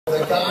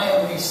the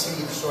guy we see,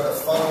 the sort of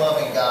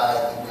fun-loving guy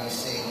that we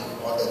see,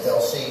 that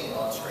they'll see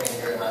on screen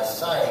here in High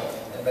Society,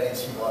 and many of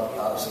you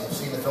obviously have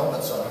seen the film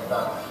at some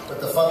time, but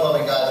the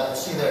fun-loving guy that we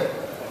see there,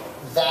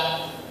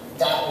 that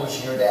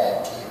was your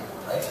dad to you,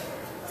 right?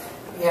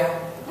 Yeah.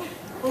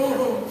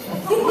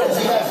 Because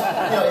he has,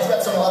 he's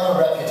got some other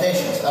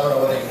reputations. I don't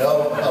know whether you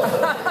know of them.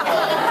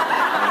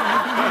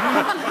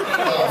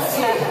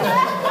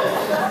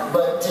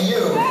 But to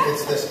you,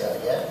 it's this guy,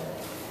 yeah?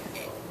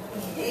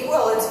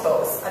 Well, it's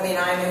both. I mean,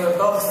 I knew of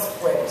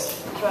both ways.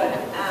 But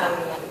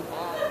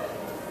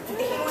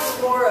he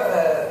was more of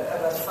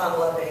a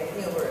fun-loving,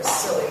 humorous,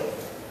 silly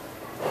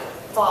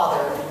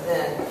father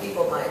than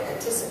people might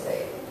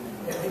anticipate.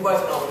 He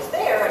wasn't always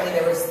there. I mean,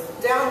 there was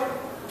down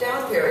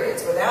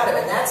periods without him,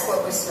 and that's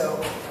what was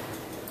so,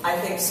 I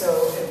think,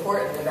 so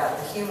important about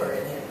the humor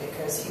in him,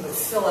 because he would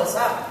fill us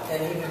up,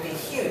 and he would be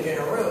huge in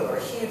a room or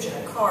huge in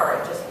a car,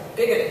 and just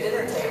big at a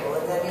dinner table,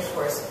 and then, of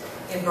course,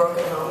 in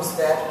broken homes,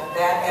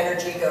 that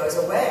energy goes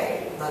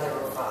away, mother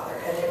or father,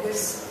 and he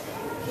was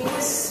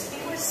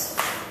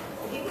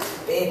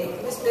big.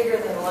 He was bigger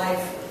than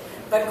life,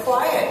 but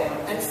quiet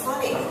and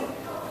funny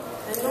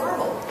and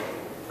normal.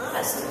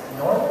 Honest.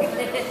 Normal? Yeah,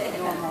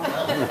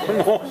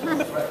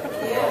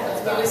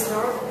 it was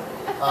normal.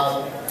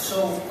 So,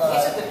 these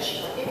are the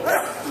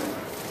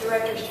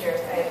director's chairs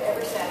I have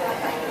ever sat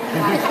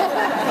in.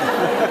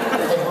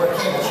 They were a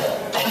cable show.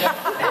 I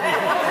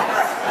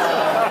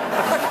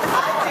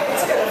think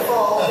it's going to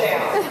fall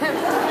down.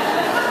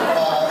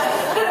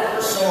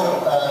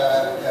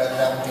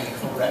 That would be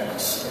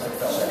horrendous if it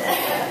fell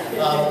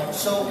down.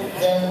 So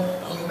then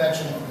you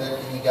mentioned that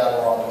he got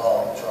along well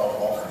with Charles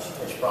Walters,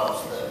 which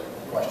prompts the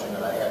question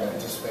that I hadn't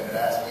anticipated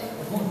asking.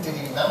 Who did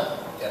he not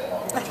get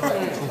along with?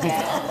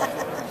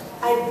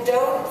 I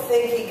don't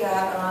think he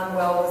got on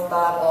well with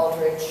Bob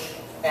Aldrich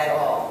at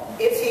all.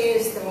 If he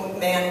is the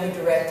man who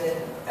directed,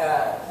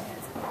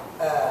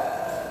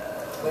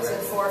 was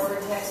it Four for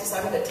Texas?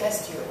 I'm going to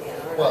test you again,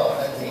 aren't I? Well,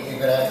 you're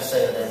going to have to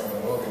say the name of the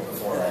movie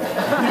before I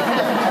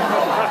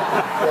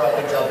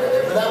can jump in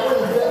there. But that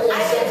wouldn't. I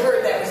had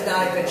heard that was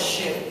not a good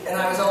shoot, and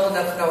I was old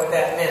enough to know what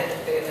that meant.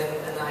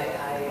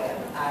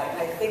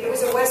 I think it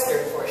was a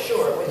Western for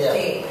sure, with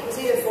Dean. It was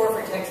either Four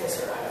for Texas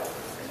or I don't know.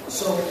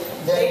 So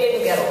they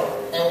didn't get along.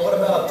 And what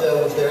about,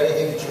 was there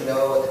anything that you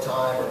know at the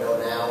time or know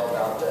now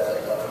about your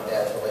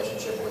dad's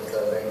relationship with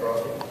Bing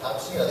Crosby?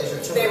 Obviously, these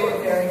are two. They were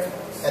very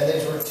close. And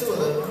these were two of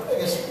the, I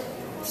guess,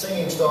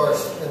 singing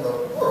stars in the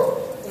world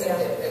in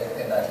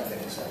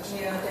 1956.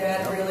 Yeah,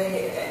 Dad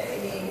really,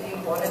 he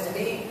wanted to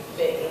be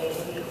big.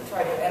 He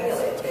tried to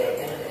emulate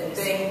Bing. And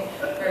Bing,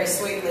 very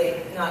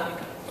sweetly, not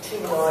too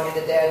long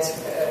into Dad's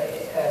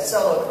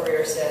solo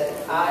career, said,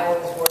 I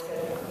was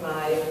working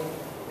my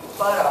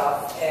butt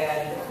off,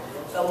 and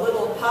the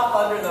little pop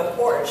under the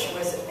porch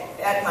was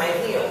at my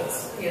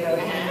heels. He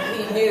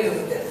knew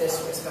that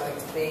this was going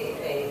to be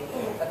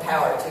a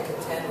power to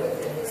contend with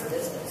in his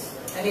business,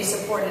 and he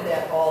supported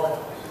that all the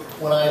time.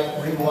 When I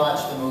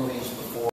rewatched the movies